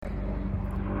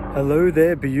Hello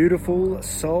there, beautiful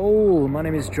soul. My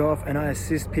name is Joff and I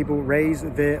assist people raise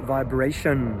their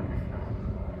vibration.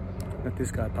 Let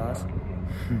this guy pass.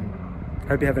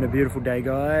 Hope you're having a beautiful day,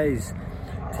 guys.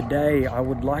 Today, I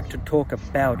would like to talk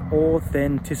about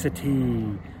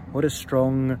authenticity. What a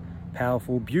strong,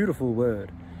 powerful, beautiful word.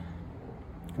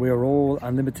 We are all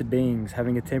unlimited beings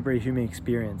having a temporary human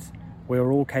experience. We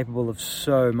are all capable of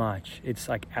so much. It's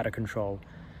like out of control.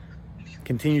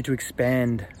 Continue to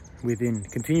expand within.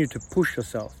 Continue to push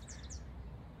yourself.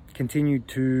 Continue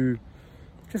to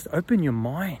just open your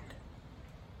mind.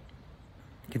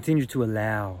 Continue to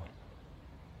allow.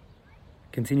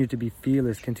 Continue to be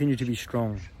fearless. Continue to be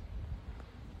strong.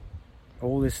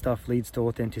 All this stuff leads to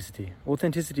authenticity.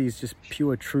 Authenticity is just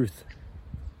pure truth.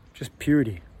 Just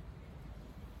purity.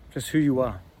 Just who you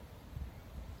are.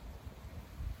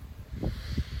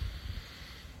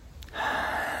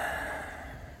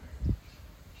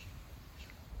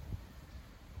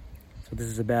 That's what this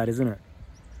is about, isn't it?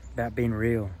 About being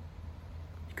real.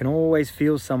 You can always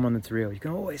feel someone that's real. You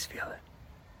can always feel it.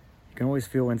 You can always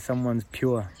feel when someone's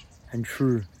pure and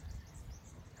true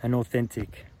and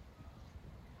authentic.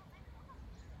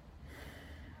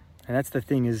 And that's the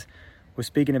thing, is we're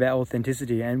speaking about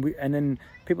authenticity, and then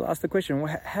people ask the question,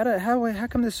 well, how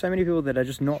come there's so many people that are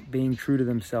just not being true to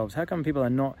themselves? How come people are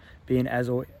not being as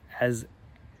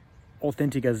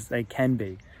authentic as they can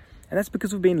be? And that's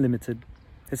because we've been limited.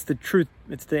 It's the truth.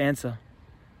 It's the answer.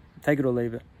 Take it or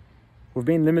leave it. We've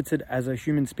been limited as a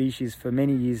human species for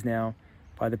many years now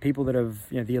by the people that have,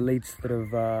 the elites that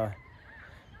have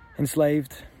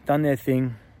enslaved, done their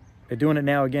thing. They're doing it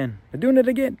now again. They're doing it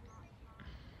again.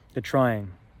 They're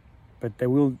trying, but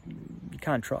you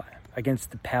can't try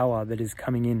against the power that is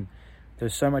coming in.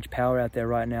 There's so much power out there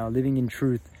right now, living in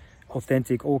truth,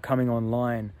 authentic, all coming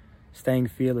online, staying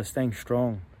fearless, staying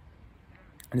strong.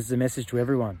 And this is a message to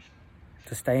everyone,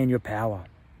 to stay in your power,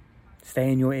 stay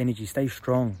in your energy, stay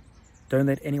strong. Don't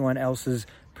let anyone else's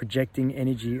projecting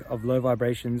energy of low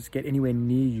vibrations get anywhere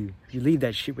near you. You leave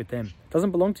that shit with them. It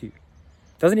doesn't belong to you.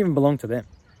 It doesn't even belong to them.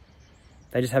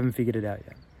 They just haven't figured it out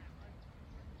yet.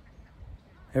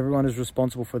 Everyone is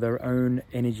responsible for their own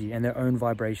energy and their own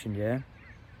vibration, yeah?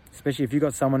 Especially if you've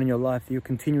got someone in your life that you're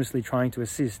continuously trying to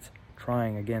assist,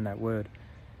 trying, again, that word,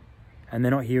 and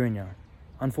they're not hearing you.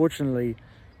 Unfortunately,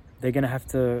 they're going to have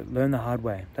to learn the hard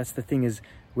way. That's the thing, is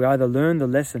we either learn the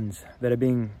lessons that are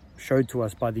being showed to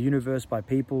us by the universe, by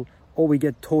people, or we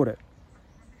get taught it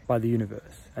by the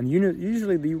universe. And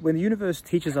usually when the universe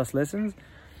teaches us lessons,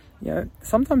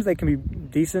 sometimes they can be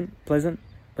decent, pleasant,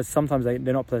 but sometimes they're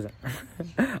not pleasant.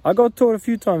 I got taught a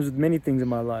few times with many things in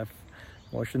my life.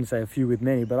 Well, I shouldn't say a few with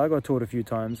many, but I got taught a few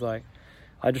times. Like,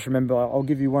 I just remember, I'll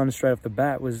give you one straight off the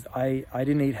bat, was I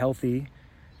didn't eat healthy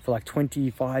for like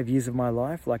 25 years of my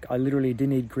life. Like, I literally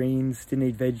didn't eat greens, didn't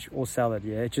eat veg or salad.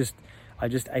 Yeah, I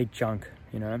just ate junk.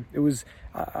 It was,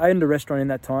 I owned a restaurant in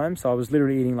that time, so I was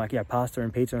literally eating like, pasta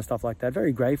and pizza and stuff like that.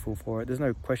 Very grateful for it. There's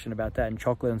no question about that, and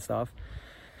chocolate and stuff.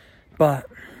 But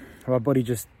my body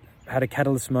just had a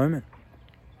catalyst moment,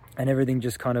 and everything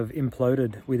just kind of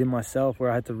imploded within myself, where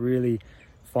I had to really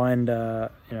find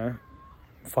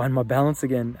my balance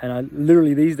again. And I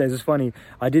literally, these days, it's funny,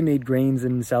 I didn't eat greens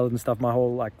and salad and stuff my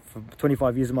whole, for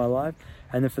 25 years of my life.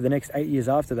 And then for the next 8 years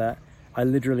after that, I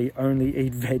literally only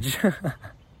eat veg.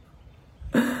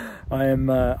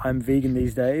 I'm vegan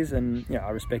these days, and I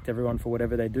respect everyone for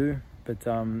whatever they do, but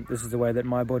this is the way that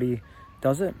my body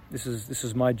does it. This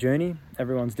is my journey.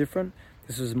 Everyone's different.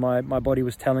 This is my body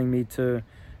was telling me to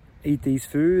eat these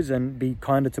foods and be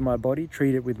kinder to my body,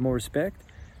 treat it with more respect.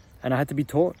 And I had to be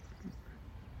taught.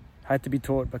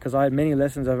 Because I had many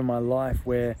lessons over my life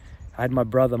where I had my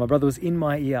brother. My brother was in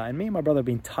my ear, and me and my brother have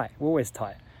been tight. We're always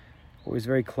tight. Always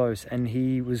very close. And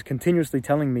he was continuously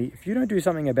telling me, if you don't do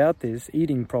something about this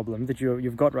eating problem that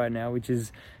you've got right now, which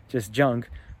is just junk,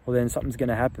 well, then something's going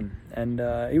to happen. And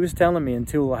he was telling me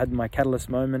until I had my catalyst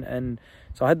moment. And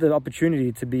so I had the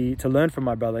opportunity to learn from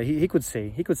my brother. He could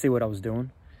see what I was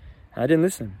doing. And I didn't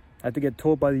listen. I had to get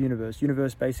taught by the universe. The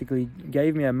universe basically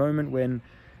gave me a moment when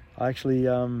I actually,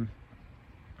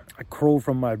 I crawled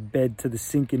from my bed to the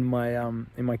sink in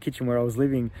my kitchen where I was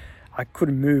living. I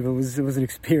couldn't move. It was an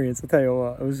experience. I'll tell you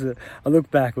what, I look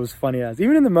back, it was funny as.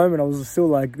 Even in the moment, I was still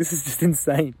like, this is just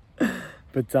insane.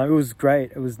 But it was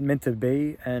great. It was meant to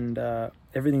be, and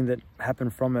everything that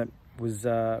happened from it was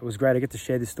great. I get to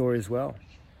share this story as well,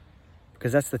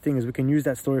 because that's the thing, is we can use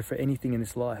that story for anything in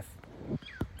this life.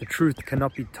 The truth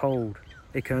cannot be told;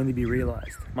 it can only be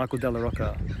realized. Michael Della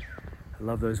Rocca. I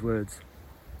love those words,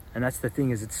 and that's the thing,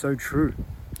 is it's so true.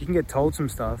 You can get told some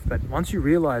stuff, but once you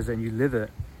realize it and you live it,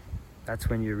 that's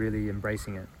when you're really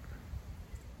embracing it.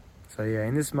 So So yeah,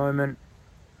 in this moment,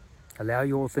 allow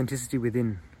your authenticity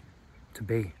within to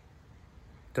be.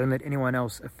 Don't let anyone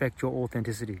else affect your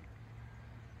authenticity.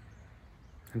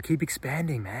 And keep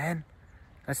expanding, man.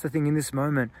 That's the thing in this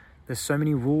moment. There's so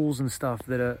many rules and stuff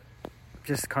that are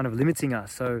just kind of limiting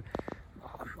us. So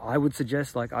I would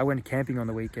suggest, like, I went camping on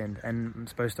the weekend and I'm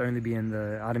supposed to only be in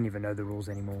I don't even know the rules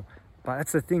anymore. But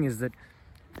that's the thing, is that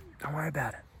don't worry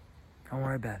about it. Don't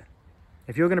worry about it.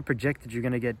 If you're going to project that you're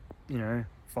going to get,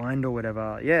 fined or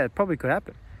whatever, yeah, it probably could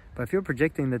happen. But if you're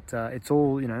projecting that it's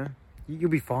all, you'll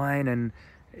be fine, and,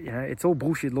 it's all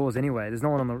bullshit laws anyway. There's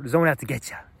no one out to get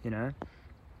you, and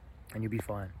you'll be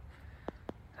fine.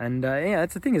 And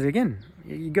that's the thing, is, again,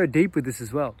 you go deep with this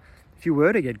as well. If you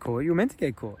were to get caught, you're meant to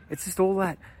get caught. It's just all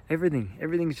that.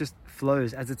 Everything just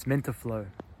flows as it's meant to flow.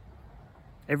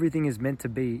 Everything is meant to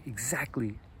be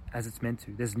exactly as it's meant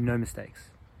to. There's no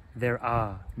mistakes. There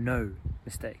are no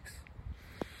mistakes.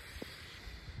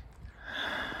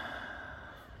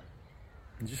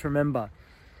 And just remember,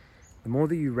 the more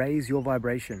that you raise your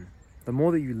vibration, the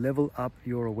more that you level up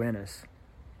your awareness,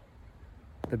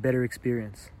 the better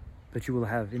experience that you will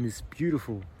have in this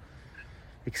beautiful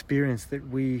experience that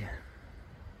we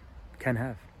can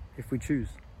have if we choose.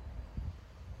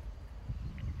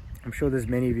 I'm sure there's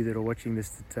many of you that are watching this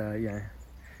that,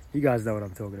 you guys know what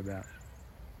I'm talking about.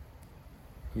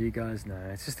 You guys know.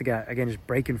 It's just again, just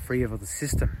breaking free of the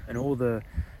system and all the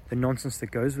nonsense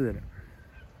that goes with it.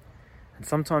 And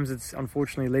sometimes it's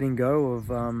unfortunately letting go of,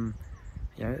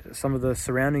 some of the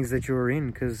surroundings that you're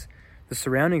in, because the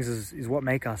surroundings is what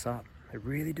make us up. They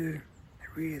really do.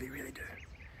 They really, really do.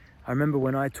 I remember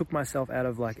when I took myself out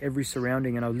of like every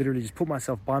surrounding, and I literally just put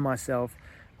myself by myself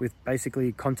with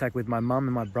basically contact with my mum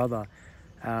and my brother,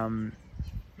 and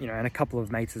a couple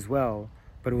of mates as well.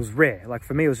 But it was rare. Like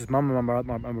for me, it was just mum and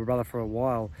my brother for a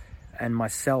while, and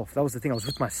myself. That was the thing. I was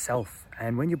with myself.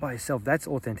 And when you're by yourself, that's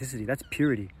authenticity. That's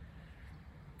purity.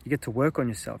 You get to work on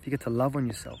yourself. You get to love on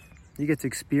yourself. You get to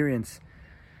experience,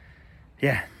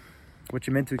 what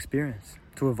you're meant to experience,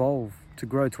 to evolve, to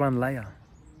grow, to unlayer,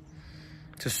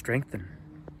 to strengthen,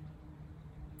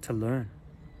 to learn.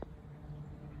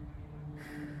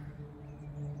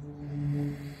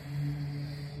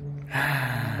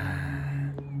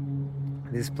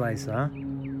 This place, huh?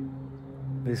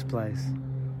 This place.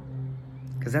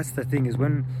 Because that's the thing, is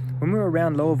when we're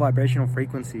around lower vibrational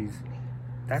frequencies,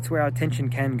 that's where our attention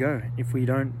can go if we're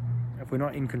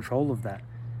not in control of that.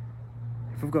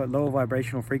 If we've got lower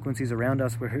vibrational frequencies around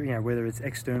us, whether it's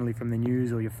externally from the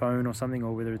news or your phone or something,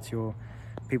 or whether it's your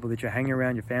people that you're hanging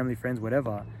around, your family, friends,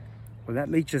 whatever, well, that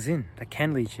leaches in. That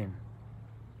can leach in.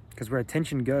 Because where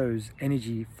attention goes,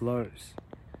 energy flows.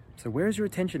 So where is your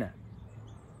attention at?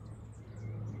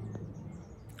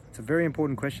 It's a very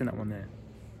important question, that one there.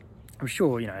 I'm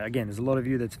sure, again, there's a lot of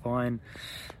you that's fine.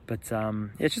 But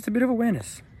it's just a bit of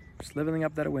awareness. Just leveling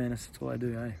up that awareness. That's all I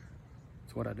do, eh?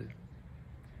 That's what I do.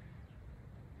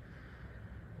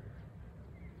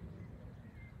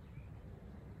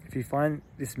 If you find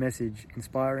this message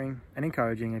inspiring and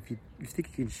encouraging, if you think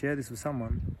you can share this with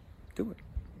someone, do it.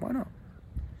 Why not?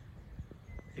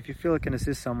 If you feel it can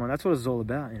assist someone, that's what it's all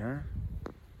about,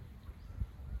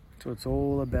 That's what it's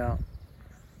all about.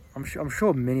 I'm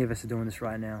sure many of us are doing this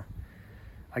right now.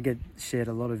 I get shared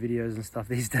a lot of videos and stuff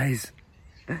these days.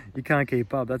 You can't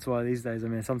keep up. That's why these days,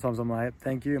 sometimes I'm like,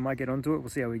 thank you, I might get onto it. We'll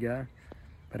see how we go.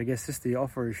 But I guess just the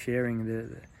offer of sharing,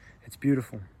 it's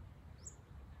beautiful.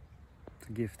 It's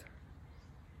a gift.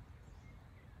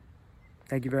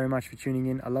 Thank you very much for tuning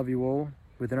in. I love you all.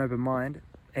 With an open mind,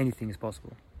 anything is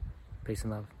possible. Peace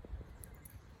and love.